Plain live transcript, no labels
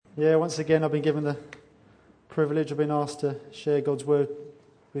Yeah, once again I've been given the privilege, I've been asked to share God's word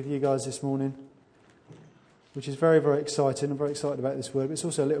with you guys this morning, which is very, very exciting. I'm very excited about this word, but it's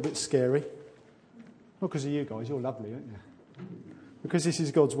also a little bit scary. Not because of you guys, you're lovely, aren't you? Because this is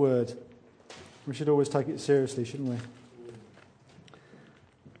God's word. We should always take it seriously, shouldn't we?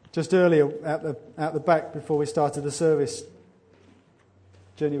 Just earlier, out the back, before we started the service,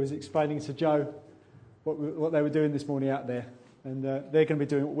 Jenny was explaining to Joe what they were doing this morning out there. And they're going to be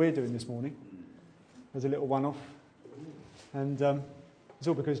doing what we're doing this morning as a little one-off. And it's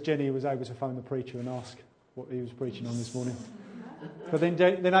all because Jenny was able to phone the preacher and ask what he was preaching on this morning. But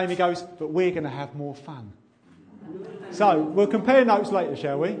then Amy goes, but we're going to have more fun. So we'll compare notes later,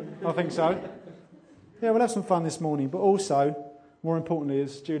 shall we? I think so. Yeah, we'll have some fun this morning. But also, more importantly,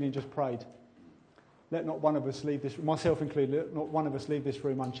 as Julian just prayed, let not one of us leave this, myself included, let not one of us leave this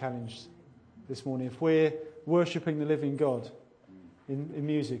room unchallenged this morning. If we're worshipping the living God, in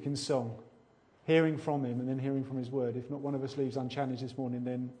music, in song, hearing from him and then hearing from his word. If not one of us leaves unchallenged this morning,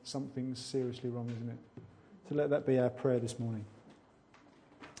 then something's seriously wrong, isn't it? So let that be our prayer this morning.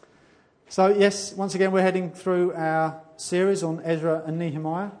 So yes, once again we're heading through our series on Ezra and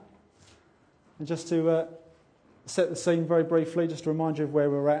Nehemiah. And just to set the scene very briefly, just to remind you of where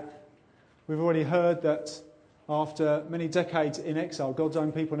we're at. We've already heard that after many decades in exile, God's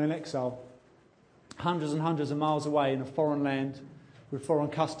own people in exile, hundreds and hundreds of miles away in a foreign land, with foreign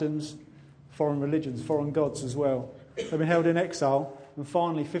customs, foreign religions, foreign gods as well. They've been held in exile, and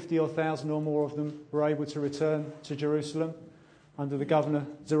finally 50,000 or more of them were able to return to Jerusalem under the governor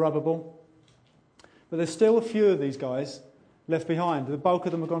Zerubbabel. But there's still a few of these guys left behind. The bulk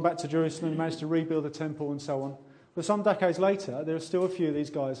of them have gone back to Jerusalem and managed to rebuild the temple and so on. But some decades later, there are still a few of these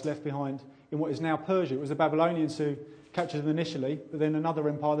guys left behind in what is now Persia. It was the Babylonians who captured them initially, but then another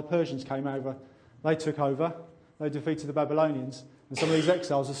empire, the Persians, came over. They took over, they defeated the Babylonians, and some of these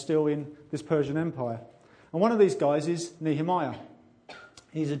exiles are still in this Persian Empire. And one of these guys is Nehemiah.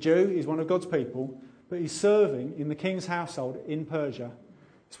 He's a Jew, he's one of God's people, but he's serving in the king's household in Persia.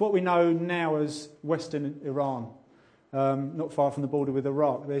 It's what we know now as Western Iran, not far from the border with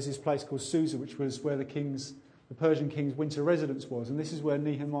Iraq. There's this place called Susa, which was where the Persian king's winter residence was, and this is where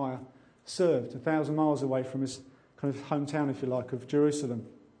Nehemiah served, 1,000 miles away from his kind of hometown, if you like, of Jerusalem.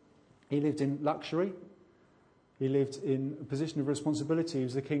 He lived in luxury. He lived in a position of responsibility. He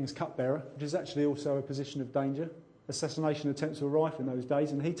was the king's cupbearer, which is actually also a position of danger. Assassination attempts were rife in those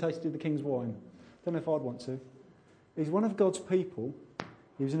days, and he tasted the king's wine. Don't know if I'd want to. He's one of God's people.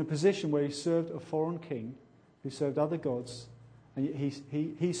 He was in a position where he served a foreign king who served other gods, and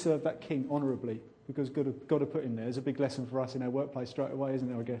he served that king honourably because God had put him there. There's a big lesson for us in our workplace straight away, isn't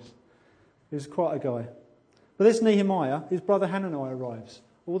there, I guess? He was quite a guy. But this Nehemiah, his brother Hananiah arrives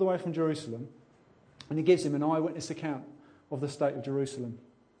all the way from Jerusalem, and he gives him an eyewitness account of the state of Jerusalem.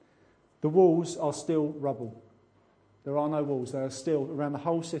 The walls are still rubble. There are no walls. They are still, around the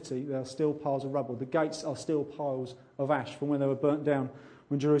whole city, there are still piles of rubble. The gates are still piles of ash from when they were burnt down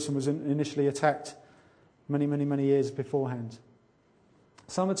when Jerusalem was initially attacked many, many, many years beforehand.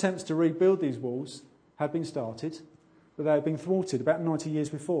 Some attempts to rebuild these walls had been started, but they had been thwarted about 90 years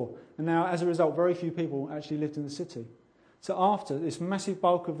before. And now, as a result, very few people actually lived in the city. So after this massive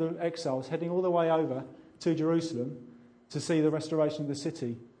bulk of the exiles heading all the way over to Jerusalem to see the restoration of the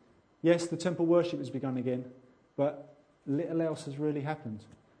city, yes, the temple worship has begun again, but little else has really happened.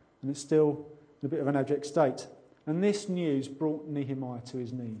 And it's still in a bit of an abject state. And this news brought Nehemiah to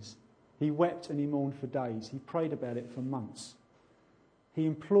his knees. He wept and he mourned for days. He prayed about it for months. He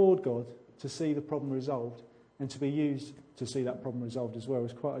implored God to see the problem resolved and to be used to see that problem resolved as well. He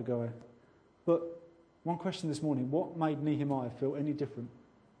was quite a guy. But one question this morning, what made Nehemiah feel any different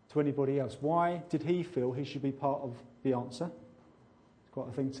to anybody else? Why did he feel he should be part of the answer? It's quite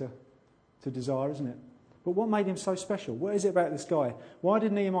a thing to desire, isn't it? But what made him so special? What is it about this guy? Why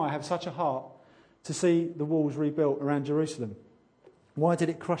did Nehemiah have such a heart to see the walls rebuilt around Jerusalem? Why did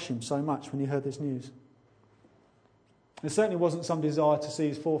it crush him so much when he heard this news? It certainly wasn't some desire to see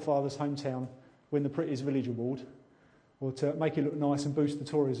his forefathers' hometown win the prettiest village award, or to make it look nice and boost the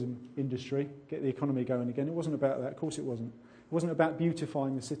tourism industry, get the economy going again. It wasn't about that. Of course it wasn't. It wasn't about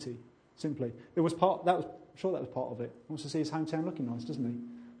beautifying the city, simply. I'm sure that was part of it. He wants to see his hometown looking nice, doesn't he?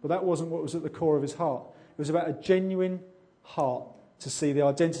 But that wasn't what was at the core of his heart. It was about a genuine heart to see the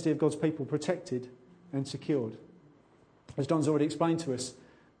identity of God's people protected and secured. As Don's already explained to us,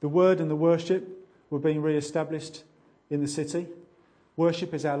 the word and the worship were being re-established in the city.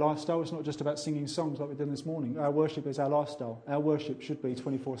 Worship is our lifestyle. It's not just about singing songs like we did this morning. Our worship is our lifestyle. Our worship should be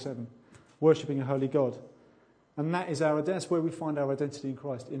 24/7, worshipping a holy God. And that's where we find our identity in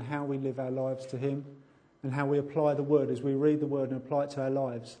Christ, in how we live our lives to him and how we apply the word as we read the word and apply it to our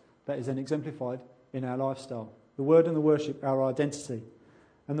lives, that is then exemplified in our lifestyle. The word and the worship, our identity.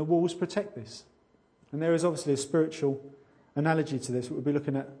 And the walls protect this. And there is obviously a spiritual analogy to this that we'll be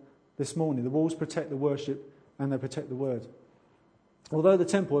looking at this morning. The walls protect the worship and they protect the word. Although the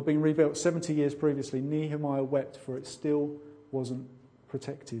temple had been rebuilt 70 years previously, Nehemiah wept, for it still wasn't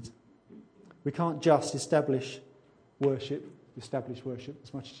protected. We can't just establish worship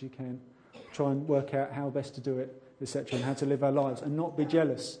as much as you can. Try and work out how best to do it, etc., and how to live our lives, and not be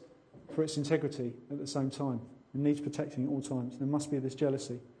jealous for its integrity at the same time. It needs protecting at all times. There must be this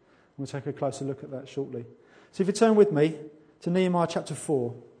jealousy. We'll take a closer look at that shortly. So if you turn with me to Nehemiah chapter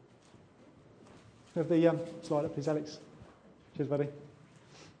 4. Have the slide up, please, Alex. Cheers, buddy.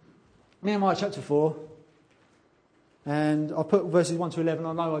 Nehemiah chapter 4. And I'll put verses 1 to 11.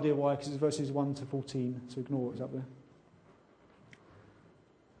 I've no idea why, because it's verses 1 to 14. So ignore what's up there.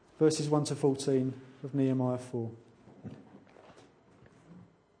 Verses 1 to 14 of Nehemiah 4.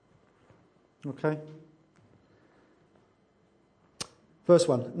 Okay. Verse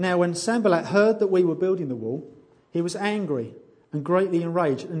 1. Now when Sanballat heard that we were building the wall, he was angry and greatly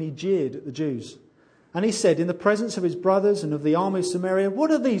enraged, and he jeered at the Jews. And he said in the presence of his brothers and of the army of Samaria,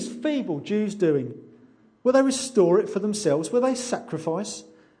 "What are these feeble Jews doing? Will they restore it for themselves? Will they sacrifice?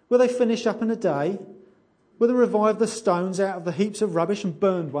 Will they finish up in a day? Will they revive the stones out of the heaps of rubbish and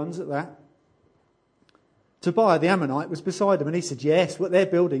burned ones at that?" Tobiah the Ammonite was beside him, and he said, "Yes, what they're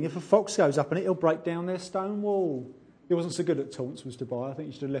building, if a fox goes up in it, it'll break down their stone wall." He wasn't so good at taunts, was Tobiah. I think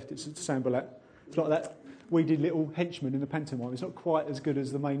you should have left it to Sanballat. It's like that weedy little henchman in the pantomime. He's not quite as good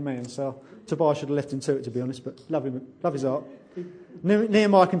as the main man, so Tobiah should have left him to it, to be honest, but love him, love his art.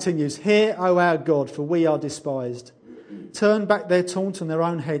 Nehemiah continues, "Hear, O our God, for we are despised. Turn back their taunt on their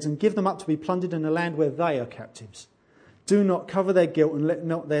own heads and give them up to be plundered in a land where they are captives. Do not cover their guilt and let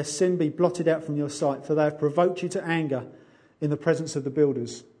not their sin be blotted out from your sight, for they have provoked you to anger in the presence of the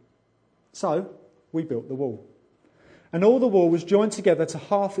builders." So we built the wall. And all the wall was joined together to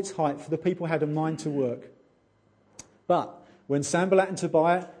half its height, for the people had a mind to work. But when Sanballat and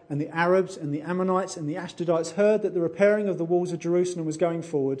Tobiah and the Arabs and the Ammonites and the Ashdodites heard that the repairing of the walls of Jerusalem was going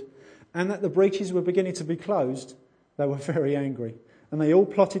forward and that the breaches were beginning to be closed, they were very angry. And they all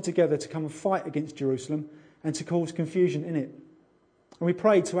plotted together to come and fight against Jerusalem and to cause confusion in it. And we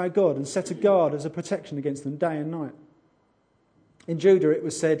prayed to our God and set a guard as a protection against them day and night. In Judah it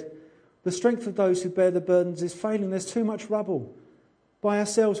was said, "The strength of those who bear the burdens is failing. There's too much rubble. By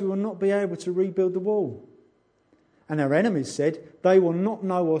ourselves we will not be able to rebuild the wall." And our enemies said, "They will not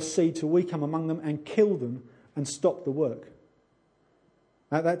know or see till we come among them and kill them and stop the work."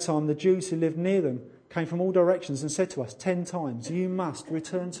 At that time the Jews who lived near them came from all directions and said to us 10 times, "You must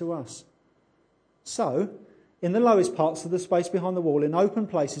return to us." So, in the lowest parts of the space behind the wall, in open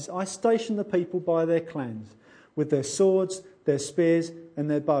places, I stationed the people by their clans, with their swords, their spears and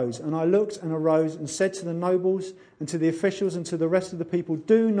their bows. And I looked and arose and said to the nobles and to the officials and to the rest of the people,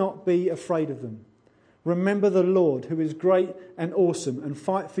 "Do not be afraid of them. Remember the Lord, who is great and awesome, and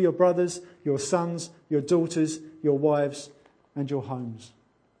fight for your brothers, your sons, your daughters, your wives, and your homes."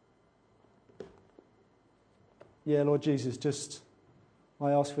 Yeah, Lord Jesus,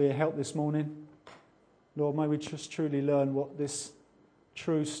 I ask for your help this morning. Lord, may we just truly learn what this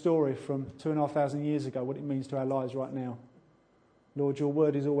true story from 2,500 years ago, what it means to our lives right now. Lord, your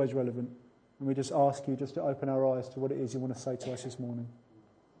word is always relevant, and we just ask you just to open our eyes to what it is you want to say to us this morning.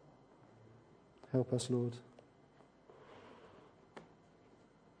 Help us, Lord.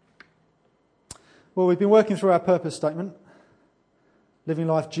 Well, we've been working through our purpose statement, living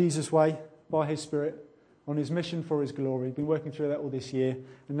life Jesus' way, by his Spirit, on his mission for his glory. We've been working through that all this year,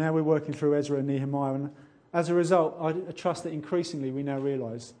 and now we're working through Ezra and Nehemiah. And as a result, I trust that increasingly we now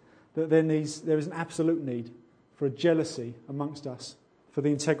realise that there is an absolute need for a jealousy amongst us for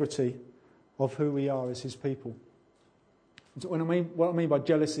the integrity of who we are as his people. So what I mean by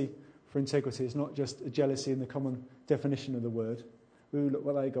jealousy for integrity is not just a jealousy in the common definition of the word. Ooh, look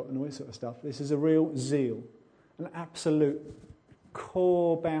what they got and all this sort of stuff. This is a real zeal, an absolute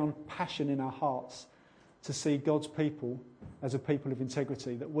core-bound passion in our hearts to see God's people as a people of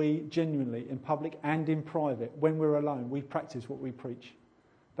integrity, that we genuinely, in public and in private, when we're alone, we practice what we preach.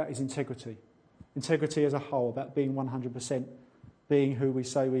 That is integrity. Integrity as a whole, that being 100%, being who we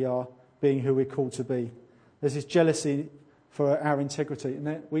say we are, being who we're called to be. There's this jealousy for our integrity,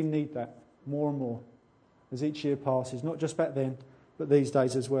 and we need that more and more as each year passes, not just back then, but these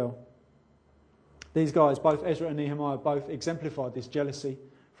days as well. These guys, both Ezra and Nehemiah, both exemplified this jealousy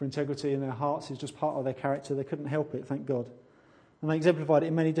for integrity in their hearts. It's just part of their character. They couldn't help it, thank God. And they exemplified it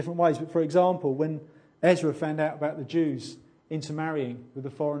in many different ways. But for example, when Ezra found out about the Jews intermarrying with the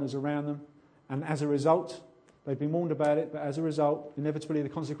foreigners around them And as a result, they'd been warned about it, but as a result, inevitably the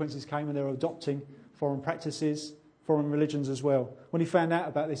consequences came and they were adopting foreign practices, foreign religions as well. When he found out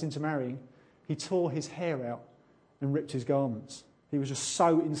about this intermarrying, he tore his hair out and ripped his garments. He was just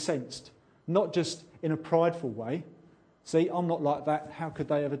so incensed, not just in a prideful way. See, I'm not like that. How could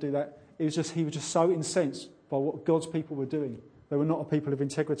they ever do that? He was just so incensed by what God's people were doing. They were not a people of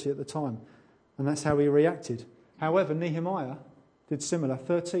integrity at the time. And that's how he reacted. However, Nehemiah did similar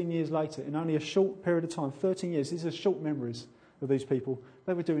 13 years later, in only a short period of time, 13 years. These are short memories of these people.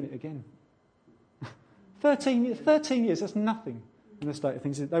 They were doing it again. 13 years, that's nothing in the state of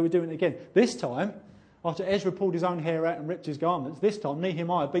things. They were doing it again. This time, after Ezra pulled his own hair out and ripped his garments, this time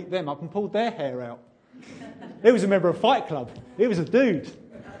Nehemiah beat them up and pulled their hair out. He was a member of Fight Club. He was a dude.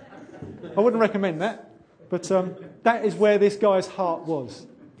 I wouldn't recommend that. But that is where this guy's heart was.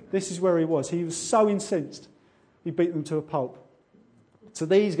 This is where he was. He was so incensed, he beat them to a pulp. To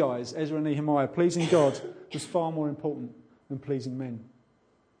these guys, Ezra and Nehemiah, pleasing God was far more important than pleasing men.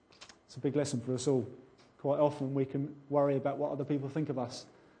 It's a big lesson for us all. Quite often we can worry about what other people think of us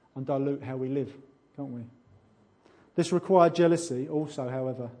and dilute how we live, can't we? This required jealousy also,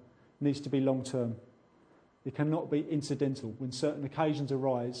 however, needs to be long-term. It cannot be incidental. When certain occasions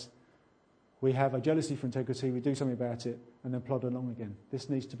arise, we have a jealousy for integrity, we do something about it, and then plod along again. This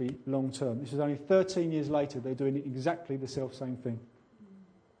needs to be long-term. This is only 13 years later, they're doing exactly the self-same thing.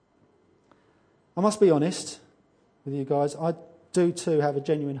 I must be honest with you guys, I do too have a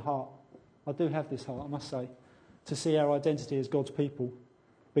genuine heart. I do have this heart, I must say, to see our identity as God's people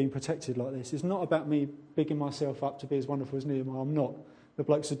being protected like this. It's not about me bigging myself up to be as wonderful as Nehemiah. I'm not. The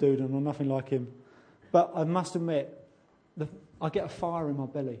bloke's a dude and I'm nothing like him. But I must admit, I get a fire in my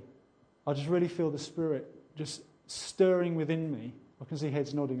belly. I just really feel the Spirit just stirring within me. I can see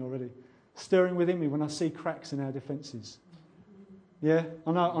heads nodding already. Stirring within me when I see cracks in our defences. Yeah,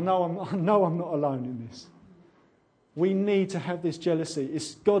 I know I'm not alone in this. We need to have this jealousy.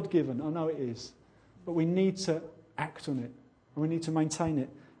 It's God-given, I know it is. But we need to act on it. And we need to maintain it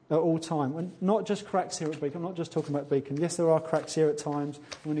at all time. And not just cracks here at Beacon. I'm not just talking about Beacon. Yes, there are cracks here at times.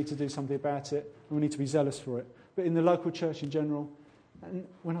 And we need to do something about it. And we need to be zealous for it. But in the local church in general, and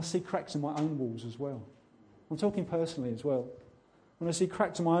when I see cracks in my own walls as well. I'm talking personally as well. When I see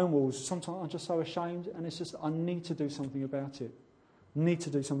cracks in my own walls, sometimes I'm just so ashamed. And it's just, I need to do something about it. Need to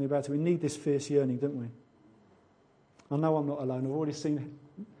do something about it. We need this fierce yearning, don't we? I know I'm not alone. I've already seen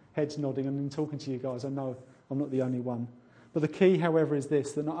heads nodding, and in talking to you guys, I know I'm not the only one. But the key, however, is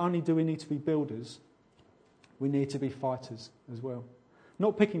this, that not only do we need to be builders, we need to be fighters as well.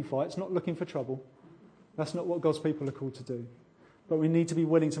 Not picking fights, not looking for trouble. That's not what God's people are called to do. But we need to be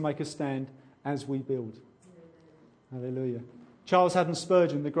willing to make a stand as we build. Hallelujah. Charles Haddon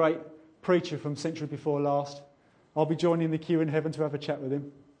Spurgeon, the great preacher from century before last, I'll be joining the queue in heaven to have a chat with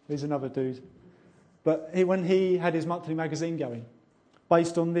him. He's another dude. But when he had his monthly magazine going,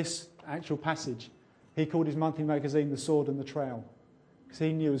 based on this actual passage, he called his monthly magazine The Sword and the Trowel. Because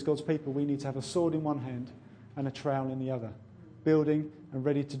he knew as God's people we need to have a sword in one hand and a trowel in the other, building and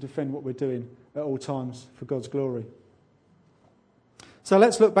ready to defend what we're doing at all times for God's glory. So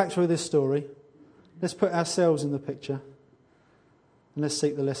let's look back through this story. Let's put ourselves in the picture. And let's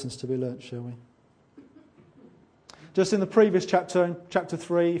seek the lessons to be learnt, shall we? Just in the previous chapter, in chapter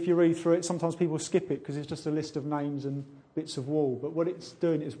 3, if you read through it, sometimes people skip it because it's just a list of names and bits of wall. But what it's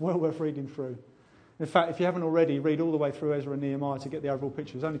doing is well worth reading through. In fact, if you haven't already, read all the way through Ezra and Nehemiah to get the overall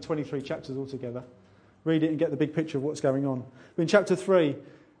picture. There's only 23 chapters altogether. Read it and get the big picture of what's going on. But in chapter 3,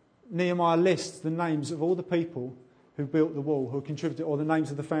 Nehemiah lists the names of all the people who built the wall, who contributed, or the names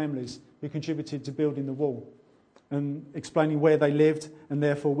of the families who contributed to building the wall, and explaining where they lived, and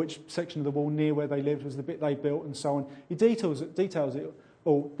therefore which section of the wall near where they lived was the bit they built, and so on. He details it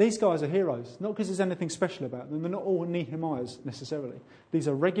all. These guys are heroes, not because there's anything special about them. They're not all Nehemiahs necessarily. These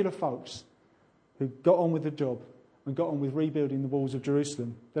are regular folks who got on with the job and got on with rebuilding the walls of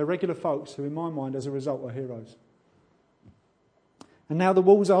Jerusalem. They're regular folks who, in my mind, as a result, are heroes. And now the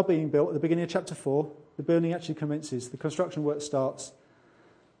walls are being built. At the beginning of chapter 4, the building actually commences. The construction work starts,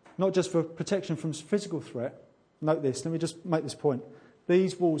 not just for protection from physical threat. Note this, let me just make this point.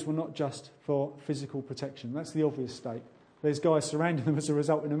 These walls were not just for physical protection. That's the obvious state. There's guys surrounding them as a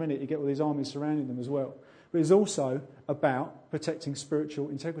result. In a minute, you get all these armies surrounding them as well. But it's also about protecting spiritual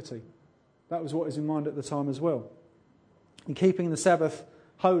integrity. That was what was in mind at the time as well. In keeping the Sabbath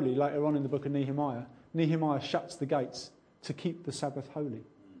holy, later on in the book of Nehemiah, Nehemiah shuts the gates to keep the Sabbath holy.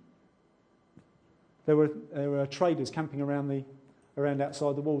 There were traders camping around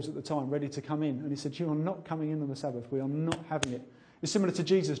outside the walls at the time, ready to come in. And he said, you are not coming in on the Sabbath. We are not having it. It's similar to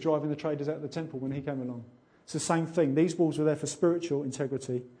Jesus driving the traders out of the temple when he came along. It's the same thing. These walls were there for spiritual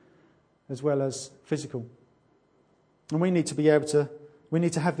integrity. as well as physical. And we need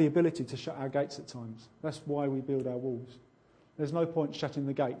to have the ability to shut our gates at times. That's why we build our walls. There's no point shutting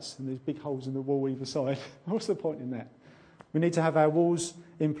the gates and there's big holes in the wall either side. What's the point in that? We need to have our walls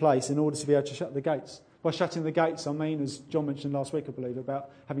in place in order to be able to shut the gates. By shutting the gates, I mean, as John mentioned last week, I believe, about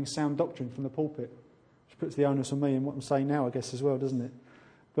having sound doctrine from the pulpit, which puts the onus on me in what I'm saying now, I guess, as well, doesn't it?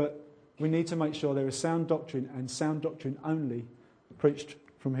 But we need to make sure there is sound doctrine, and sound doctrine only, preached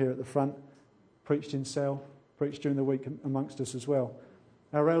from here at the front, preached in cell, preached during the week amongst us as well.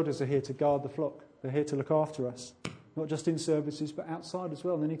 Our elders are here to guard the flock. They're here to look after us, not just in services, but outside as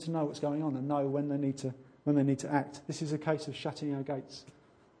well. They need to know what's going on and know when they need to act. This is a case of shutting our gates.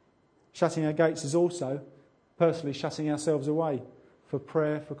 Shutting our gates is also, personally, shutting ourselves away for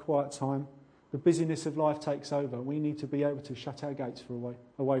prayer, for quiet time. The busyness of life takes over. We need to be able to shut our gates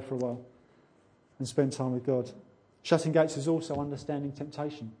away for a while and spend time with God. Shutting gates is also understanding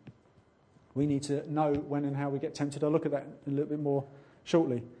temptation. We need to know when and how we get tempted. I'll look at that a little bit more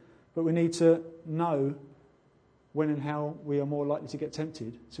shortly. But we need to know when and how we are more likely to get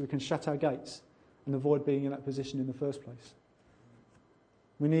tempted so we can shut our gates and avoid being in that position in the first place.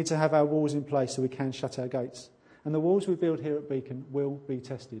 We need to have our walls in place so we can shut our gates. And the walls we build here at Beacon will be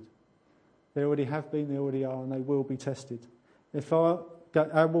tested. They already have been, they already are, and they will be tested. If our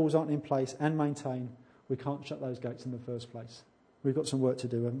walls aren't in place and maintained, we can't shut those gates in the first place. We've got some work to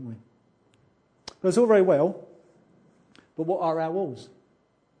do, haven't we? But it's all very well, but what are our walls?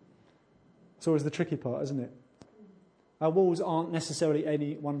 It's always the tricky part, isn't it? Our walls aren't necessarily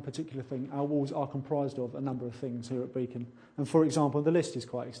any one particular thing. Our walls are comprised of a number of things here at Beacon. And for example, the list is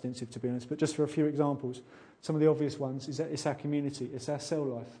quite extensive, to be honest, but just for a few examples, some of the obvious ones is that it's our community, it's our cell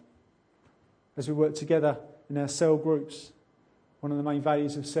life. As we work together in our cell groups, one of the main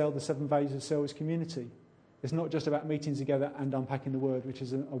values of cell, the 7 values of cell, is community. It's not just about meeting together and unpacking the word, which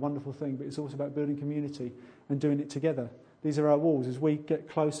is a wonderful thing, but it's also about building community and doing it together. These are our walls. As we get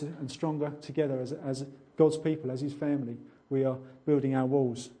closer and stronger together as God's people, as his family, we are building our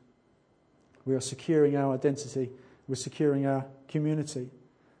walls. We are securing our identity. We're securing our community.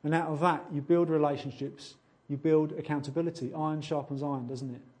 And out of that, you build relationships. You build accountability. Iron sharpens iron, doesn't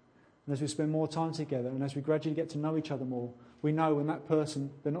it? And as we spend more time together and as we gradually get to know each other more, we know when that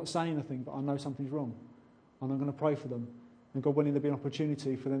person, they're not saying anything, but I know something's wrong. And I'm going to pray for them. And God willing, there'll be an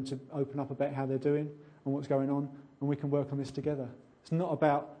opportunity for them to open up about how they're doing and what's going on, and we can work on this together. It's not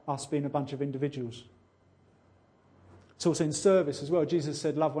about us being a bunch of individuals. It's also in service as well. Jesus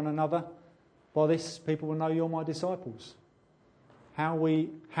said, love one another. By this, people will know you're my disciples. How we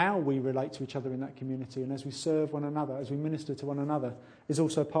relate to each other in that community, and as we serve one another, as we minister to one another, is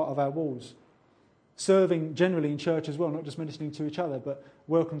also part of our walls. Serving generally in church as well, not just ministering to each other, but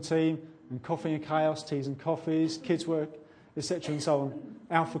welcome team and coffee and chaos, teas and coffees, kids work, etc. and so on.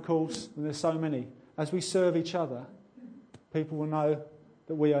 Alpha course, and there's so many. As we serve each other, people will know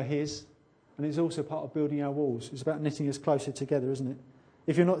that we are his, and it's also part of building our walls. It's about knitting us closer together, isn't it?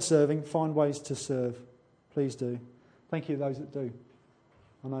 If you're not serving, find ways to serve. Please do. Thank you to those that do.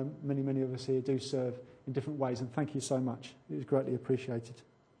 I know many of us here do serve in different ways, and thank you so much. It is greatly appreciated.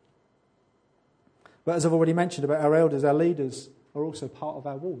 But as I've already mentioned about our elders, our leaders are also part of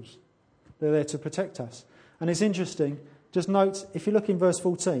our walls. They're there to protect us. And it's interesting, just note, if you look in verse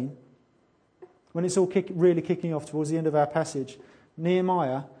 14, when it's all really kicking off towards the end of our passage,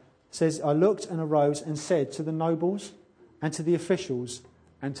 Nehemiah says, I looked and arose and said to the nobles and to the officials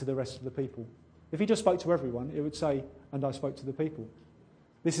and to the rest of the people. If he just spoke to everyone, it would say, and I spoke to the people.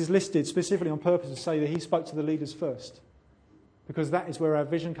 This is listed specifically on purpose to say that he spoke to the leaders first, because that is where our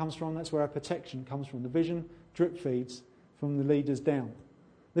vision comes from, that's where our protection comes from. The vision drip feeds from the leaders down.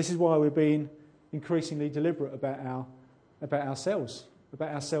 This is why we're being increasingly deliberate about our cells,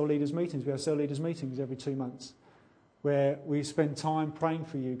 about our cell leaders meetings. We have cell leaders meetings every 2 months where we spend time praying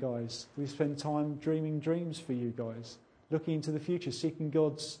for you guys. We spend time dreaming dreams for you guys, looking into the future, seeking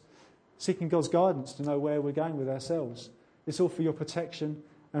God's guidance to know where we're going with ourselves. It's all for your protection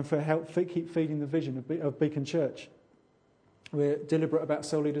and for help keep feeding the vision of Beacon Church. We're deliberate about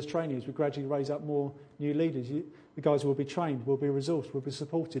cell leaders training as we gradually raise up more new leaders. The guys will be trained, will be resourced, will be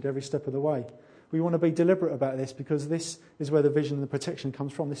supported every step of the way. We want to be deliberate about this because this is where the vision and the protection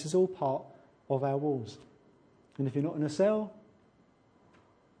comes from. This is all part of our walls. And if you're not in a cell,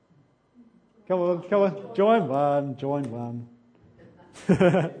 come on, join one.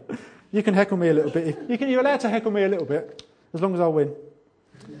 You can heckle me a little bit. You're allowed to heckle me a little bit, as long as I win.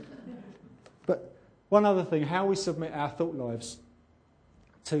 But one other thing, how we submit our thought lives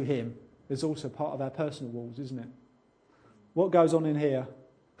to him is also part of our personal walls, isn't it? What goes on in here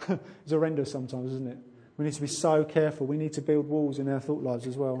is horrendous sometimes, isn't it? We need to be so careful. We need to build walls in our thought lives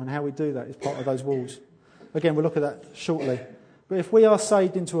as well, and how we do that is part of those walls. Again, we'll look at that shortly. But if we are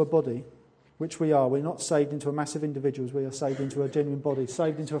saved into a body, which we are, we're not saved into a massive individuals, we are saved into a genuine body,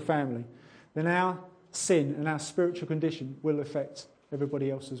 saved into a family, then our sin and our spiritual condition will affect everybody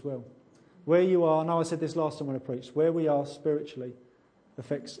else as well. Where you are, I know I said this last time when I preached, where we are spiritually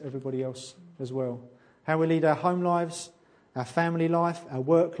affects everybody else as well. How we lead our home lives, our family life, our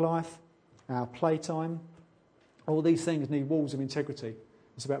work life, our playtime, all these things need walls of integrity.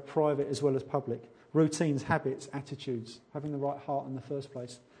 It's about private as well as public. Routines, habits, attitudes, having the right heart in the first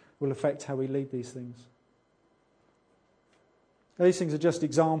place will affect how we lead these things. These things are just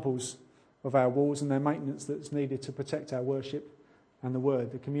examples of our walls and their maintenance that's needed to protect our worship and the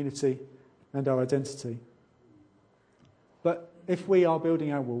word, the community and our identity. But if we are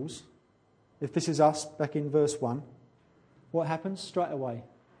building our walls, if this is us back in verse 1, what happens straight away?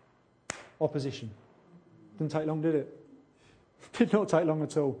 Opposition. Didn't take long, did it? Did not take long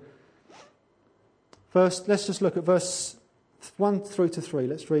at all. First, let's just look at verse 1 through to 3.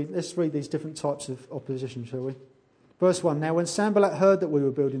 Let's read these different types of opposition, shall we? Verse 1. Now when Sanballat heard that we were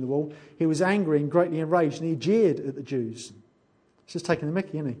building the wall, he was angry and greatly enraged, and he jeered at the Jews. He's just taking the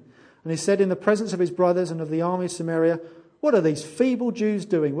mickey, isn't he? And he said in the presence of his brothers and of the army of Samaria, what are these feeble Jews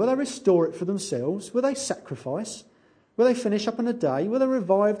doing? Will they restore it for themselves? Will they sacrifice? Will they finish up in a day? Will they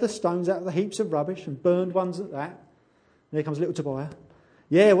revive the stones out of the heaps of rubbish and burned ones at that? And here comes little Tobiah.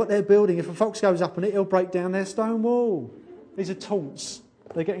 Yeah, what they're building, if a fox goes up on it, it'll break down their stone wall. These are taunts.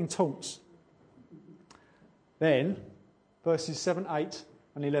 They're getting taunts. Then, verses 7, 8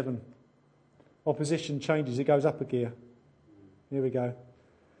 and 11. Opposition changes. It goes up a gear. Here we go.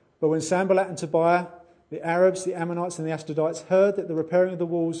 But when Sanballat and Tobiah, the Arabs, the Ammonites and the Ashdodites heard that the repairing of the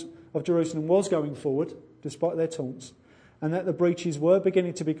walls of Jerusalem was going forward, despite their taunts, and that the breaches were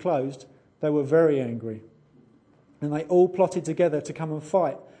beginning to be closed, they were very angry. And they all plotted together to come and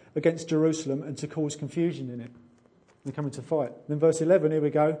fight against Jerusalem and to cause confusion in it. They're coming to fight. Then verse 11, here we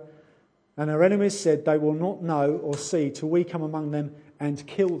go. And our enemies said, they will not know or see till we come among them and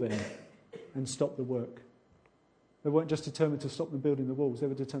kill them and stop the work. They weren't just determined to stop them building the walls, they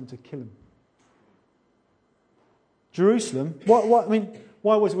were determined to kill them. Jerusalem,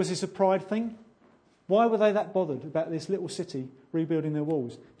 why was this a pride thing? Why were they that bothered about this little city rebuilding their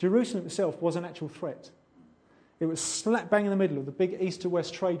walls? Jerusalem itself was an actual threat. It was slap bang in the middle of the big east to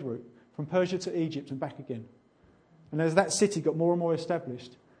west trade route from Persia to Egypt and back again. And as that city got more and more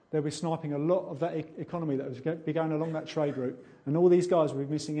established, they'll be sniping a lot of that economy that was be going along that trade route, and all these guys would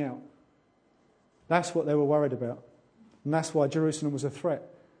be missing out. That's what they were worried about. And that's why Jerusalem was a threat.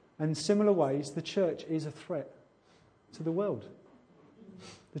 And in similar ways, the church is a threat to the world.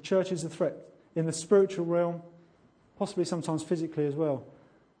 The church is a threat in the spiritual realm, possibly sometimes physically as well.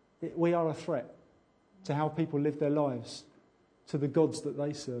 We are a threat to how people live their lives, to the gods that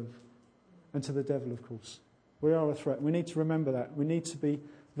they serve, and to the devil, of course. We are a threat. We need to remember that. We need to be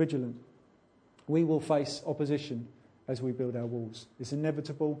vigilant. We will face opposition as we build our walls. It's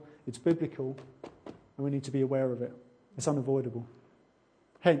inevitable, it's biblical, and we need to be aware of it. It's unavoidable.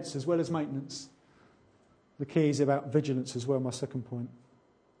 Hence, as well as maintenance, the key is about vigilance as well, my second point.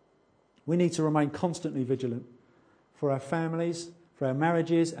 We need to remain constantly vigilant for our families, for our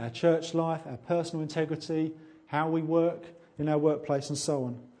marriages, our church life, our personal integrity, how we work in our workplace and so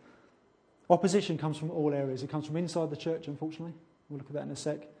on. Opposition comes from all areas. It comes from inside the church, unfortunately. We'll look at that in a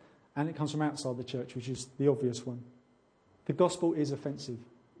sec. And it comes from outside the church, which is the obvious one. The gospel is offensive.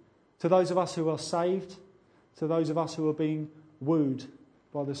 To those of us who are saved, to those of us who are being wooed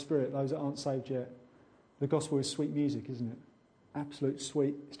by the Spirit, those that aren't saved yet, the gospel is sweet music, isn't it? Absolute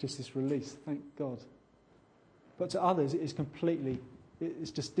sweet. It's just this release. Thank God. But to others, it is completely,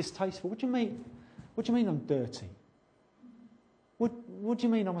 it's just distasteful. What do you mean? What do you mean I'm dirty? What do you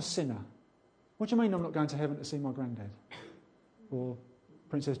mean I'm a sinner? What do you mean I'm not going to heaven to see my granddad? Or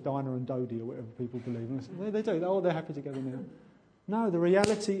Princess Diana and Dodie, or whatever people believe. And they do. Oh, they're happy together now. No, the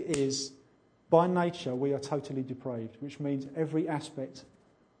reality is, by nature, we are totally depraved, which means every aspect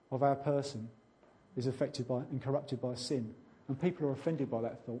of our person is affected by and corrupted by sin. And people are offended by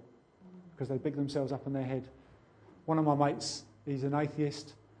that thought because they big themselves up in their head. One of my mates, he's an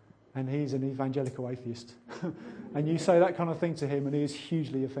atheist, and he's an evangelical atheist. And you say that kind of thing to him, and he is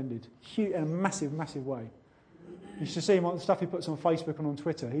hugely offended. In a massive, massive way. You should see him on the stuff he puts on Facebook and on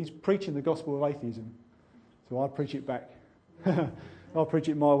Twitter. He's preaching the gospel of atheism. So I preach it back. I'll preach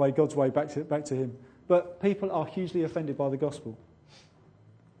it my way, God's way, back to him. But people are hugely offended by the gospel.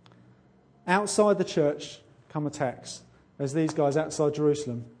 Outside the church come attacks. As these guys outside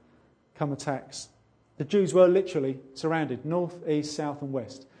Jerusalem come attacks. The Jews were literally surrounded, north, east, south and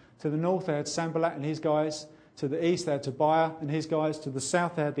west. To the north they had Sanballat and his guys. To the east they had Tobiah and his guys. To the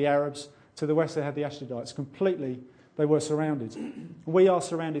south they had the Arabs. To the west they had the Ashdodites. Completely, they were surrounded. We are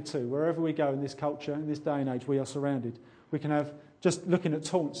surrounded too. Wherever we go in this culture, in this day and age, we are surrounded. We can have, just looking at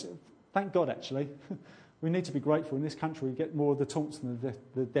taunts, thank God actually, we need to be grateful. In this country we get more of the taunts than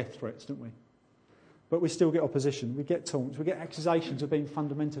the death threats, don't we? But we still get opposition. We get taunts. We get accusations of being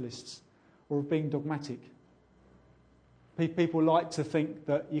fundamentalists or of being dogmatic. People like to think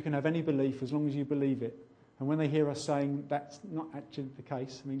that you can have any belief as long as you believe it. And when they hear us saying that's not actually the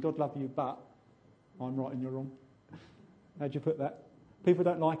case, I mean, God love you, but I'm right and you're wrong. How'd you put that? People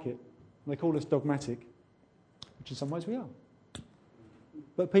don't like it. They call us dogmatic, which in some ways we are.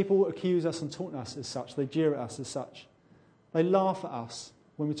 But people accuse us and taunt us as such. They jeer at us as such. They laugh at us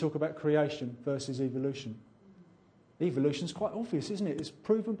when we talk about creation versus evolution. Evolution's quite obvious, isn't it? It's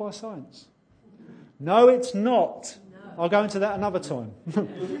proven by science. No, it's not. I'll go into that another time.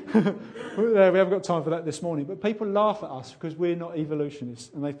 We haven't got time for that this morning. But people laugh at us because we're not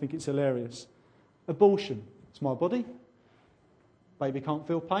evolutionists and they think it's hilarious. Abortion. It's my body. Baby can't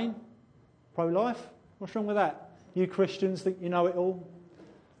feel pain. Pro-life. What's wrong with that? You Christians think you know it all.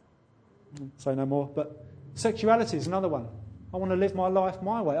 Say no more. But sexuality is another one. I want to live my life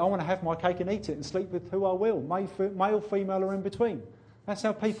my way. I want to have my cake and eat it and sleep with who I will. Male, female or in between. That's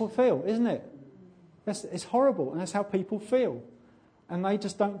how people feel, isn't it? It's horrible, and that's how people feel, and they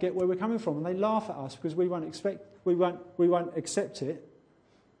just don't get where we're coming from, and they laugh at us because we won't accept it.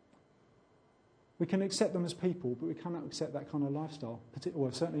 We can accept them as people, but we cannot accept that kind of lifestyle.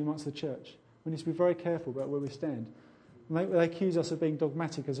 Certainly amongst the church, we need to be very careful about where we stand. And they accuse us of being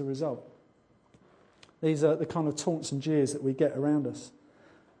dogmatic as a result. These are the kind of taunts and jeers that we get around us.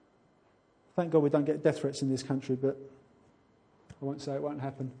 Thank God we don't get death threats in this country, but I won't say it won't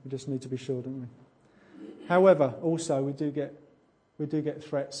happen. We just need to be sure, don't we? However, also we do get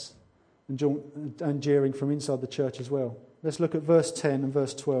threats and jeering from inside the church as well. Let's look at verse 10 and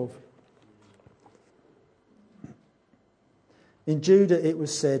verse 12. In Judah it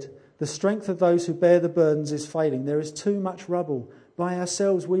was said, "The strength of those who bear the burdens is failing. There is too much rubble. By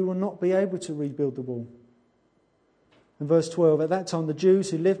ourselves we will not be able to rebuild the wall." And verse 12, "At that time the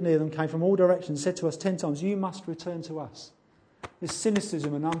Jews who lived near them came from all directions and said to us 10 times, 'You must return to us.'" There's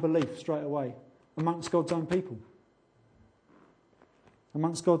cynicism and unbelief straight away amongst God's own people.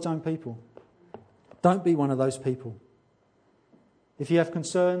 Amongst God's own people. Don't be one of those people. If you have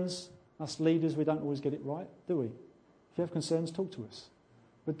concerns, us leaders, we don't always get it right, do we? If you have concerns, talk to us.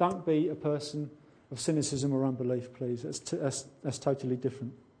 But don't be a person of cynicism or unbelief, please. That's totally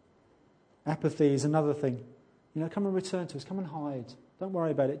different. Apathy is another thing. Come and return to us. Come and hide. Don't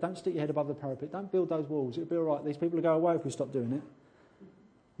worry about it. Don't stick your head above the parapet. Don't build those walls. It'll be all right. These people will go away if we stop doing it.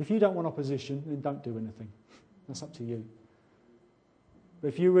 If you don't want opposition, then don't do anything. That's up to you. But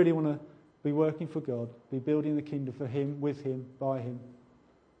if you really want to be working for God, be building the kingdom for Him, with Him, by Him,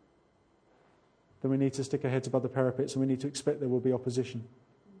 then we need to stick our heads above the parapets and we need to expect there will be opposition.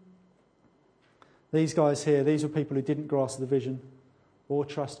 These guys here, these were people who didn't grasp the vision or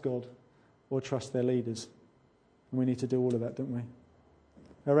trust God or trust their leaders. And we need to do all of that, don't we?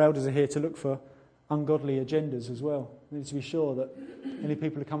 Our elders are here to look for ungodly agendas as well. We need to be sure that any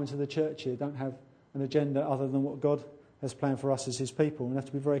people who come into the church here don't have an agenda other than what God has planned for us as His people. We have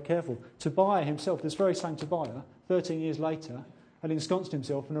to be very careful. Tobiah himself, this very same Tobiah, 13 years later, had ensconced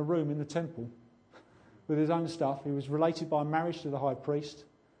himself in a room in the temple with his own stuff. He was related by marriage to the high priest.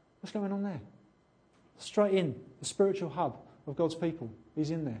 What's going on there? Straight in, the spiritual hub of God's people. He's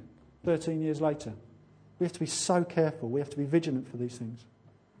in there, 13 years later. We have to be so careful. We have to be vigilant for these things.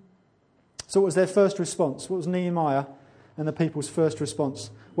 So what was their first response? What was Nehemiah and the people's first response?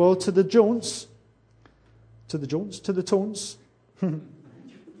 Well, to the taunts,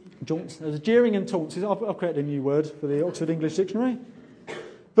 jaunts, there's jeering and taunts. I've created a new word for the Oxford English Dictionary.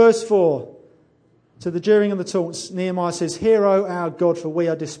 Verse 4, to the jeering and the taunts, Nehemiah says, "Hear, O our God, for we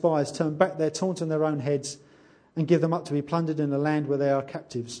are despised. Turn back their taunt on their own heads and give them up to be plundered in the land where they are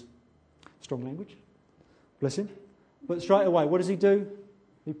captives." Strong language. Bless him. But straight away, what does he do?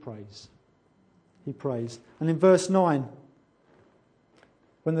 He prays. He prays. And in verse 9,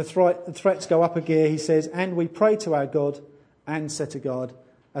 when the threats go up a gear, he says, "And we pray to our God and set a guard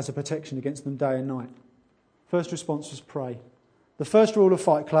as a protection against them day and night." First response was pray. The first rule of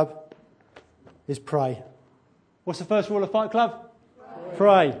Fight Club is pray. What's the first rule of Fight Club?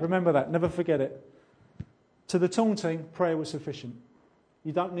 Pray. Remember that. Never forget it. To the taunting, prayer was sufficient.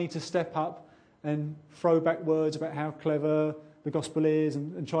 You don't need to step up and throw back words about how clever the gospel is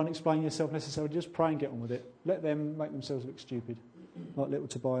and try and explain yourself necessarily. Just pray and get on with it. Let them make themselves look stupid, like little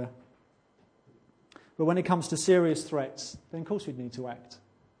Tobiah. But when it comes to serious threats, then of course we need to act.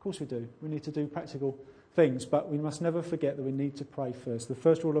 Of course we do. We need to do practical things, but we must never forget that we need to pray first. The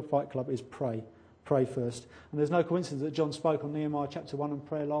first rule of Fight Club is pray. Pray first. And there's no coincidence that John spoke on Nehemiah chapter 1 on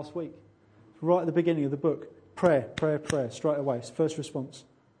prayer last week. Right at the beginning of the book. Prayer, prayer, prayer, straight away. It's first response.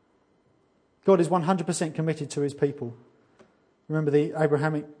 God is 100% committed to his people. Remember the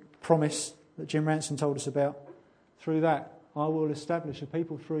Abrahamic promise that Jim Ransom told us about? Through that, I will establish a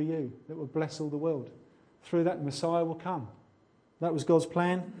people through you that will bless all the world. Through that, the Messiah will come. That was God's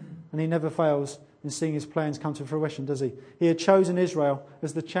plan, and he never fails in seeing his plans come to fruition, does he? He had chosen Israel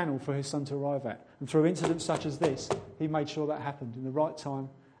as the channel for his son to arrive at. And through incidents such as this, he made sure that happened in the right time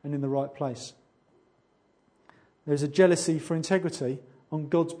and in the right place. There's a jealousy for integrity on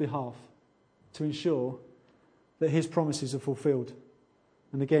God's behalf to ensure that his promises are fulfilled.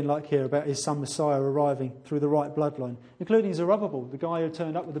 And again, like here, about his son Messiah arriving through the right bloodline, including Zerubbabel, the guy who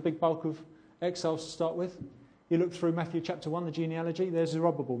turned up with the big bulk of exiles to start with. You look through Matthew chapter 1, the genealogy, there's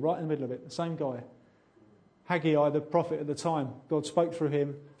Zerubbabel right in the middle of it, the same guy. Haggai, the prophet at the time, God spoke through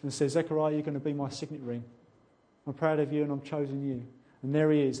him and said, Zechariah, you're going to be my signet ring. I'm proud of you and I'm chosen you. And there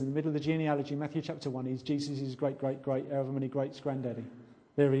he is, in the middle of the genealogy, Matthew chapter 1, he's Jesus' great, however many greats, granddaddy.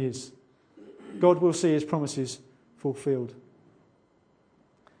 There he is. God will see his promises fulfilled.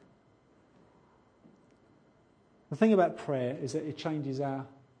 The thing about prayer is that it changes our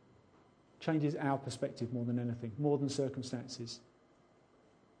perspective more than anything, more than circumstances.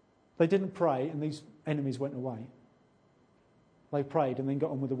 They didn't pray and these enemies went away. They prayed and then got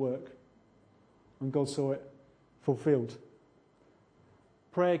on with the work. And God saw it fulfilled.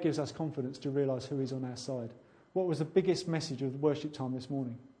 Prayer gives us confidence to realise who is on our side. What was the biggest message of the worship time this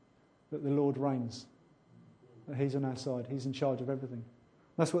morning? That the Lord reigns. That he's on our side. He's in charge of everything.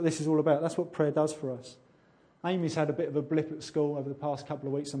 That's what this is all about. That's what prayer does for us. Amy's had a bit of a blip at school over the past couple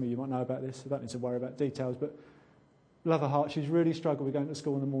of weeks. Some of you might know about this. I don't need to worry about details, but love her heart. She's really struggled with going to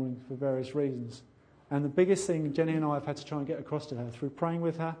school in the morning for various reasons. And the biggest thing Jenny and I have had to try and get across to her, through praying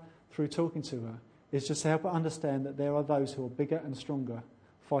with her, through talking to her, is just to help her understand that there are those who are bigger and stronger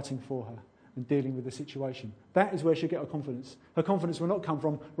fighting for her and dealing with the situation. That is where she'll get her confidence. Her confidence will not come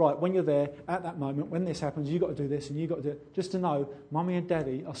from, right, when you're there, at that moment, when this happens, you've got to do this and you've got to do it. Just to know, Mummy and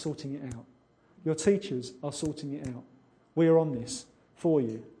Daddy are sorting it out. Your teachers are sorting it out. We are on this for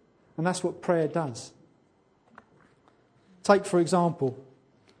you. And that's what prayer does. Take, for example,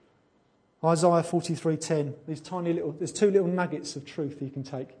 Isaiah 43:10. There's two little nuggets of truth you can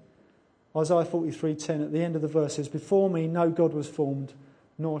take. Isaiah 43:10, at the end of the verse says, before me no God was formed,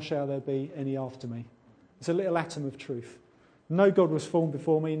 nor shall there be any after me. It's a little atom of truth. No God was formed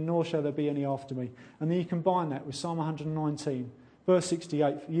before me, nor shall there be any after me. And then you combine that with Psalm 119, verse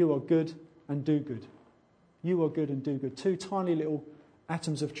 68, you are good and do good. You are good and do good. Two tiny little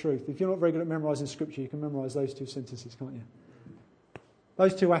atoms of truth. If you're not very good at memorising scripture, you can memorise those two sentences, can't you?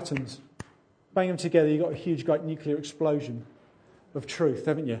 Those two atoms, bang them together, you've got a huge, great nuclear explosion of truth,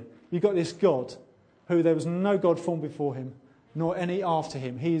 haven't you? You've got this God, who there was no God formed before him, nor any after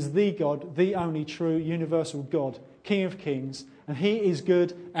him. He is the God, the only true, universal God, King of kings, and he is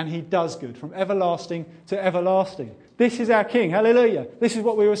good and he does good, from everlasting to everlasting. This is our King, hallelujah. This is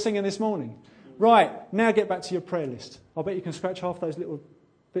what we were singing this morning. Right, now get back to your prayer list. I bet you can scratch half those little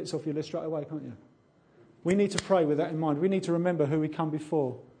bits off your list straight away, can't you? We need to pray with that in mind. We need to remember who we come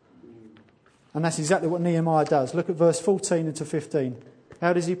before. And that's exactly what Nehemiah does. Look at verse 14 and to 15.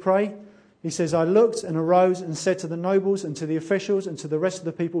 How does he pray? He says, I looked and arose and said to the nobles and to the officials and to the rest of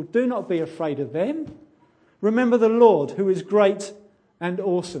the people, do not be afraid of them. Remember the Lord, who is great and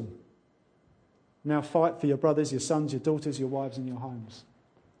awesome. Now fight for your brothers, your sons, your daughters, your wives and your homes.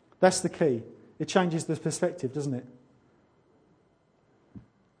 That's the key. It changes the perspective, doesn't it?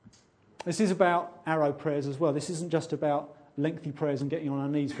 This is about arrow prayers as well. This isn't just about lengthy prayers and getting on our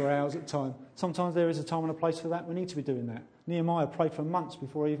knees for hours at a time. Sometimes there is a time and a place for that. We need to be doing that. Nehemiah prayed for months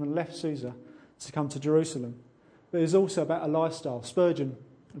before he even left Susa to come to Jerusalem. But it's also about a lifestyle. Spurgeon,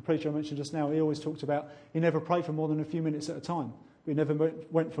 the preacher I mentioned just now, he always talked about he never prayed for more than a few minutes at a time. But he never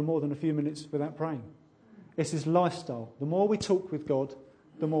went for more than a few minutes without praying. It's his lifestyle. The more we talk with God,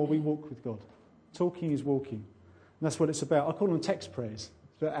 the more we walk with God. Talking is walking. And that's what it's about. I call them text prayers.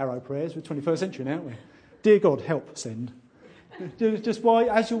 It's arrow prayers. We're 21st century now, aren't we? Dear God, help, send. Just why,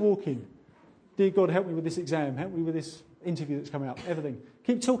 as you're walking, dear God, help me with this exam, help me with this interview that's coming up, everything.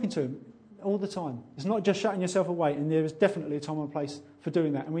 Keep talking to him all the time. It's not just shutting yourself away, and there is definitely a time and place for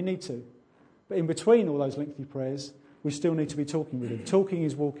doing that, and we need to. But in between all those lengthy prayers, we still need to be talking with him. Talking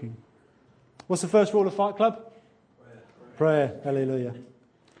is walking. What's the first rule of Fight Club? Prayer. Hallelujah.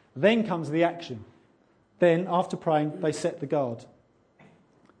 Then comes the action. Then, after praying, they set the guard.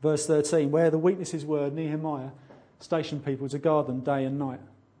 Verse 13, where the weaknesses were, Nehemiah stationed people to guard them day and night.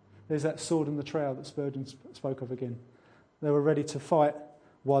 There's that sword and the trowel that Spurgeon spoke of again. They were ready to fight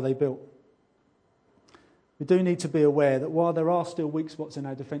while they built. We do need to be aware that while there are still weak spots in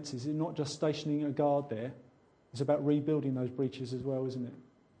our defences, it's not just stationing a guard there, it's about rebuilding those breaches as well, isn't it?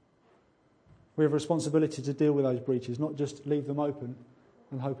 We have a responsibility to deal with those breaches, not just leave them open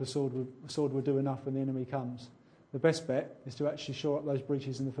and hope a sword will do enough when the enemy comes. The best bet is to actually shore up those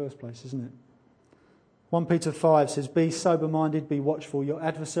breaches in the first place, isn't it? 1 Peter 5 says, "Be sober-minded, be watchful. Your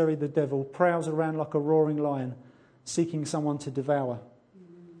adversary, the devil, prowls around like a roaring lion, seeking someone to devour."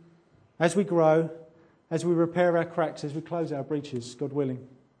 As we grow, as we repair our cracks, as we close our breaches, God willing,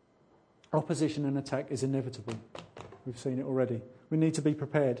 opposition and attack is inevitable. We've seen it already. We need to be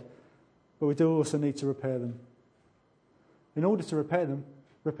prepared, but we do also need to repair them. In order to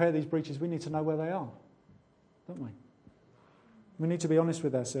repair these breaches, we need to know where they are, don't we? We need to be honest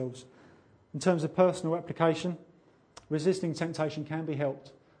with ourselves. In terms of personal application, resisting temptation can be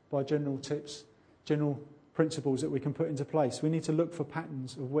helped by general tips, general principles that we can put into place. We need to look for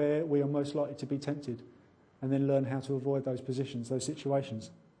patterns of where we are most likely to be tempted and then learn how to avoid those positions, those situations.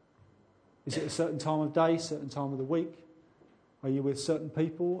 Is it a certain time of day, certain time of the week? Are you with certain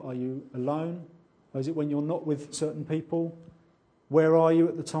people? Are you alone? Or is it when you're not with certain people? Where are you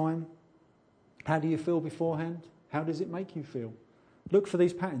at the time? How do you feel beforehand? How does it make you feel? Look for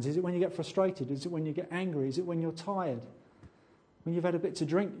these patterns. Is it when you get frustrated? Is it when you get angry? Is it when you're tired? When you've had a bit to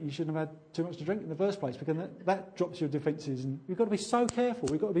drink, you shouldn't have had too much to drink in the first place, because that drops your defences. And we've got to be so careful.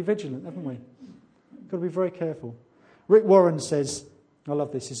 We've got to be vigilant, haven't we? We've got to be very careful. Rick Warren says, I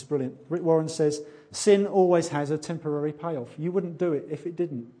love this is brilliant. Rick Warren says, "Sin always has a temporary payoff. You wouldn't do it if it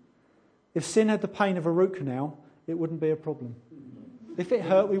didn't. If sin had the pain of a root canal, it wouldn't be a problem. If it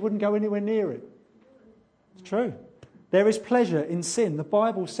hurt, we wouldn't go anywhere near it." It's true. There is pleasure in sin. The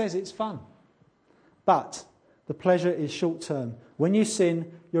Bible says it's fun. But the pleasure is short-term. When you sin,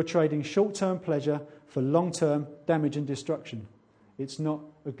 you're trading short-term pleasure for long-term damage and destruction. It's not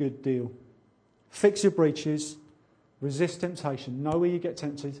a good deal. Fix your breaches. Resist temptation. Know where you get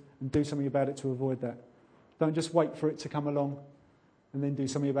tempted and do something about it to avoid that. Don't just wait for it to come along and then do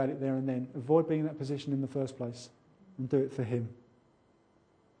something about it there and then. Avoid being in that position in the first place and do it for Him.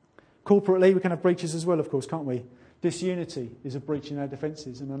 Corporately, we can have breaches as well, of course, can't we? Disunity is a breach in our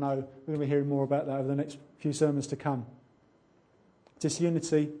defences, and I know we're going to be hearing more about that over the next few sermons to come.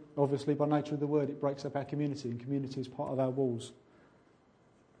 Disunity, obviously, by nature of the word, it breaks up our community, and community is part of our walls.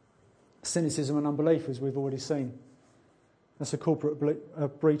 Cynicism and unbelief, as we've already seen. That's a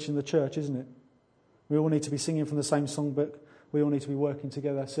corporate breach in the church, isn't it? We all need to be singing from the same songbook. We all need to be working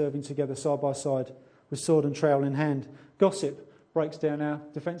together, serving together side by side, with sword and trowel in hand. Gossip breaks down our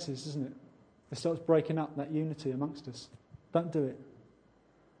defences, doesn't it? It starts breaking up that unity amongst us. Don't do it.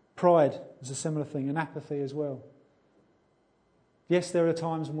 Pride is a similar thing, and apathy as well. Yes, there are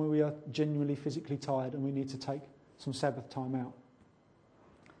times when we are genuinely physically tired and we need to take some Sabbath time out.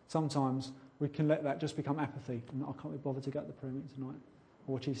 Sometimes we can let that just become apathy. And I can't be bothered to go to the prayer meeting tonight,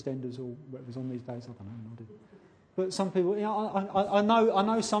 or watch EastEnders, or whatever's on these days. I don't know. But some people, I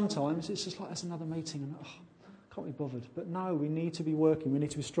know sometimes it's just like, that's another meeting, and I can't be bothered. But no, we need to be working. We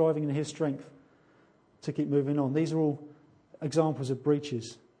need to be striving in His strength to keep moving on. These are all examples of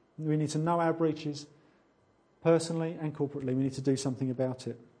breaches. We need to know our breaches personally and corporately. We need to do something about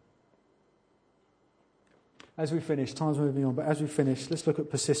it. As we finish, time's moving on, but as we finish, let's look at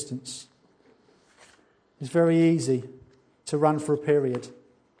persistence. It's very easy to run for a period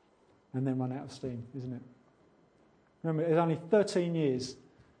and then run out of steam, isn't it? Remember, it was only 13 years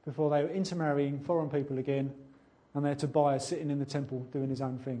before they were intermarrying foreign people again, and they're Tobias sitting in the temple doing his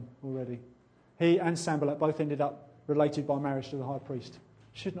own thing already. He and Sanballat both ended up related by marriage to the high priest.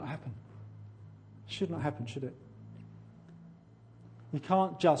 Should not happen. Should not happen, should it? You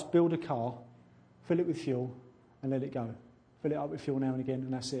can't just build a car, fill it with fuel, and let it go. Fill it up with fuel now and again,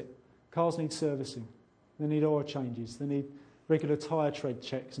 and that's it. Cars need servicing. They need oil changes. They need regular tyre tread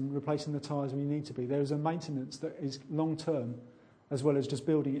checks and replacing the tyres when you need to be. There is a maintenance that is long-term, as well as just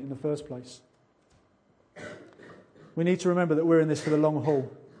building it in the first place. We need to remember that we're in this for the long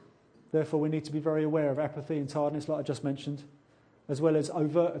haul. Therefore, we need to be very aware of apathy and tiredness, like I just mentioned, as well as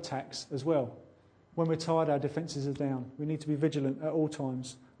overt attacks as well. When we're tired, our defences are down. We need to be vigilant at all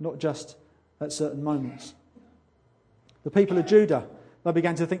times, not just at certain moments. The people of Judah, they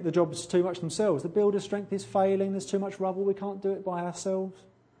began to think the job was too much themselves. The builder's strength is failing. There's too much rubble. We can't do it by ourselves.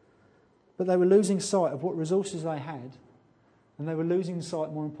 But they were losing sight of what resources they had, and they were losing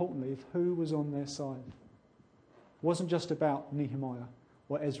sight, more importantly, of who was on their side. It wasn't just about Nehemiah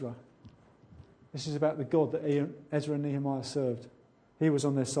or Ezra. This is about the God that Ezra and Nehemiah served. He was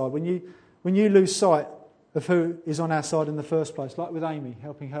on their side. When you lose sight of who is on our side in the first place, like with Amy,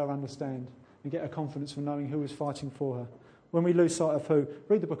 helping her understand and get her confidence from knowing who is fighting for her. When we lose sight of who,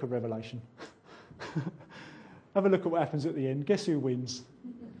 read the book of Revelation. Have a look at what happens at the end. Guess who wins?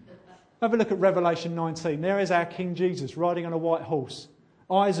 Have a look at Revelation 19. There is our King Jesus riding on a white horse,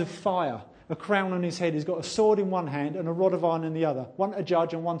 eyes of fire, a crown on his head. He's got a sword in one hand and a rod of iron in the other, one to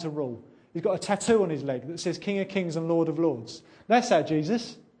judge and one to rule. He's got a tattoo on his leg that says King of Kings and Lord of Lords. That's our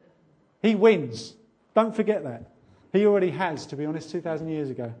Jesus. He wins. Don't forget that. He already has, to be honest, 2,000 years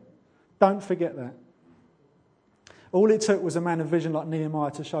ago. Don't forget that. All it took was a man of vision like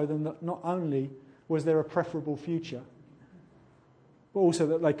Nehemiah to show them that not only was there a preferable future, but also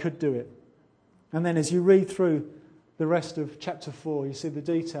that they could do it. And then as you read through the rest of chapter 4, you see the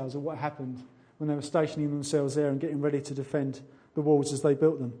details of what happened when they were stationing themselves there and getting ready to defend the walls as they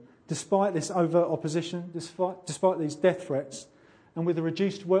built them. Despite this overt opposition, despite these death threats, and with a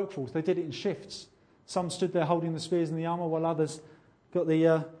reduced workforce, they did it in shifts. Some stood there holding the spears and the armour, while others got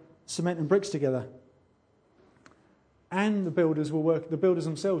the cement and bricks together. And the builders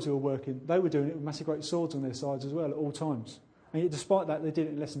themselves who were working, they were doing it with massive great swords on their sides as well at all times. And yet despite that, they did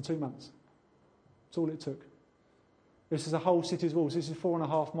it in less than 2 months. That's all it took. This is a whole city's walls. This is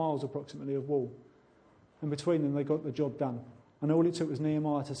 4.5 miles approximately of wall. And between them, they got the job done. And all it took was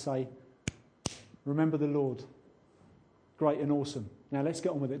Nehemiah to say, remember the Lord. Great and awesome. Now let's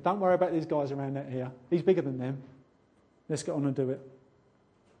get on with it. Don't worry about these guys around out here. He's bigger than them. Let's get on and do it.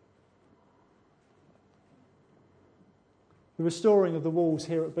 The restoring of the walls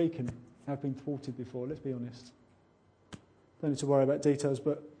here at Beacon have been thwarted before, let's be honest. Don't need to worry about details,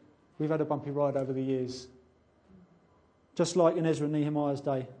 but we've had a bumpy ride over the years. Just like in Ezra and Nehemiah's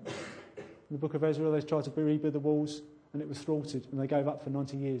day. In the book of Ezra, they tried to rebuild the walls and it was thwarted and they gave up for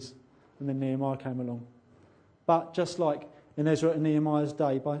 90 years. And then Nehemiah came along. But just like in Ezra and Nehemiah's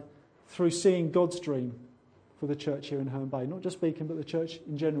day, through seeing God's dream for the church here in Herne Bay, not just Beacon, but the church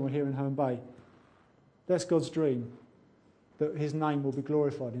in general here in Herne Bay, that's God's dream, that his name will be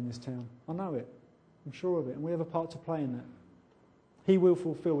glorified in this town. I know it. I'm sure of it. And we have a part to play in that. He will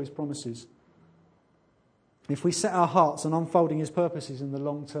fulfil his promises. If we set our hearts on unfolding his purposes in the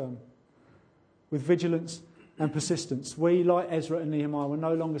long term, with vigilance and persistence, we, like Ezra and Nehemiah, will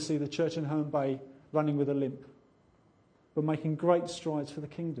no longer see the church in Herne Bay running with a limp, but making great strides for the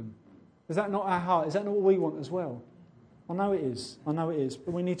kingdom. Is that not our heart? Is that not what we want as well? I know it is. I know it is.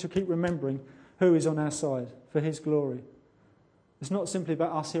 But we need to keep remembering who is on our side for his glory. It's not simply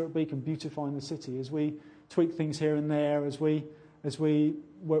about us here at Beacon beautifying the city as we tweak things here and there, as we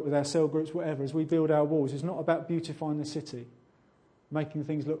work with our cell groups, whatever, as we build our walls. It's not about beautifying the city, making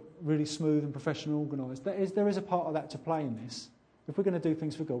things look really smooth and professional, organised. There is a part of that to play in this. If we're going to do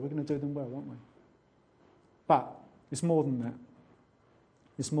things for God, we're going to do them well, aren't we? But it's more than that.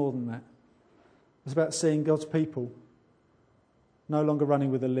 It's more than that. It's about seeing God's people no longer running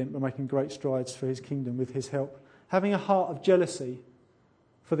with a limp, but making great strides for his kingdom with his help. Having a heart of jealousy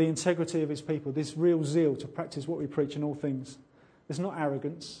for the integrity of his people, this real zeal to practice what we preach in all things. It's not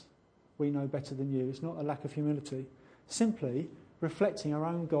arrogance, we know better than you. It's not a lack of humility. Simply reflecting our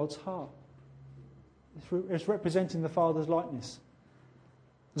own God's heart. It's representing the Father's likeness.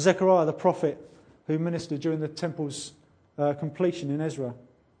 Zechariah, the prophet who ministered during the temple's completion in Ezra,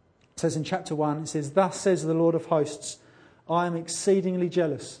 says in chapter 1, it says, "Thus says the Lord of hosts, I am exceedingly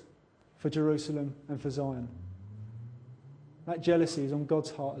jealous for Jerusalem and for Zion." That jealousy is on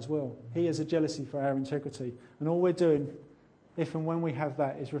God's heart as well. He has a jealousy for our integrity. And all we're doing, if and when we have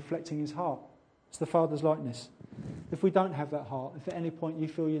that, is reflecting his heart. It's the Father's likeness. If we don't have that heart, if at any point you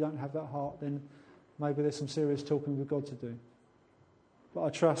feel you don't have that heart, then maybe there's some serious talking with God to do. But I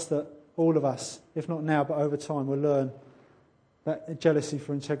trust that all of us, if not now but over time, will learn that jealousy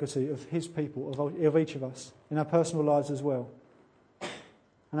for integrity of his people, of each of us, in our personal lives as well.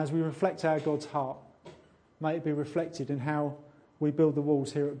 And as we reflect our God's heart, may it be reflected in how we build the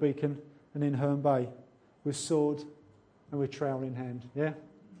walls here at Beacon and in Herne Bay, with sword and with trowel in hand. Yeah?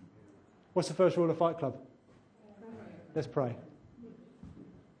 What's the first rule of Fight Club? Let's pray.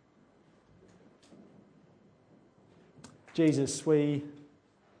 Jesus, we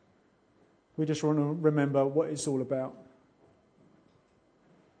just want to remember what it's all about.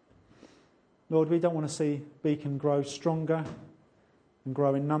 Lord, we don't want to see Beacon grow stronger and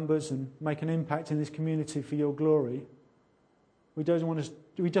grow in numbers and make an impact in this community for your glory. We don't want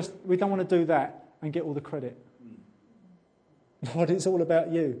to do that and get all the credit. Lord, it's all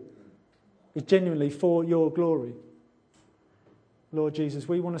about you. It's genuinely for your glory. Lord Jesus,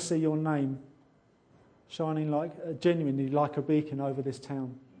 we want to see your name shining genuinely like a beacon over this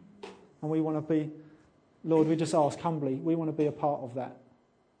town. And we want to be, Lord, we just ask humbly, we want to be a part of that.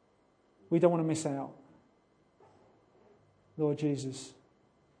 We don't want to miss out. Lord Jesus.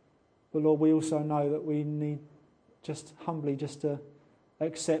 But Lord, we also know that we need just humbly just to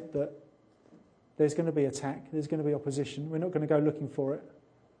accept that there's going to be attack, there's going to be opposition. We're not going to go looking for it,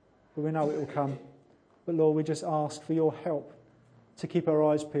 but we know it will come. But Lord, we just ask for your help to keep our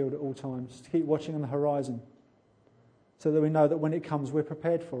eyes peeled at all times, to keep watching on the horizon, so that we know that when it comes, we're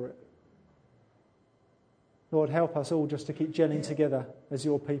prepared for it. Lord, help us all just to keep gelling together as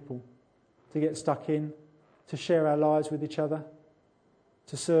your people, to get stuck in, to share our lives with each other,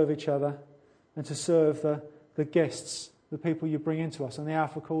 to serve each other, and to serve the guests, the people you bring into us on the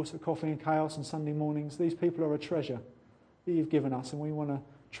Alpha course at Coffee and Chaos on Sunday mornings. These people are a treasure that you've given us, and we want to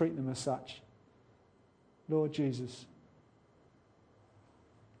treat them as such. Lord Jesus,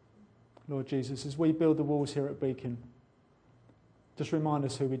 as we build the walls here at Beacon, just remind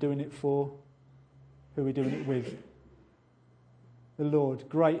us who we're doing it for, who we're doing it with. The Lord,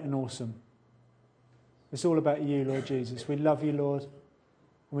 great and awesome. It's all about you, Lord Jesus. We love you, Lord, and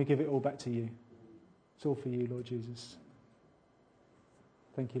we give it all back to you. It's all for you, Lord Jesus.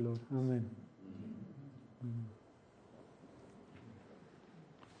 Thank you, Lord. Amen.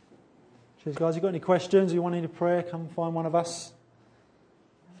 Cheers, guys. If you've got any questions, you want any prayer, come find one of us.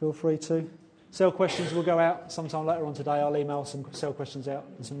 Feel free to. Cell questions will go out sometime later on today. I'll email some cell questions out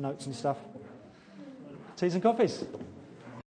and some notes and stuff. Teas and coffees.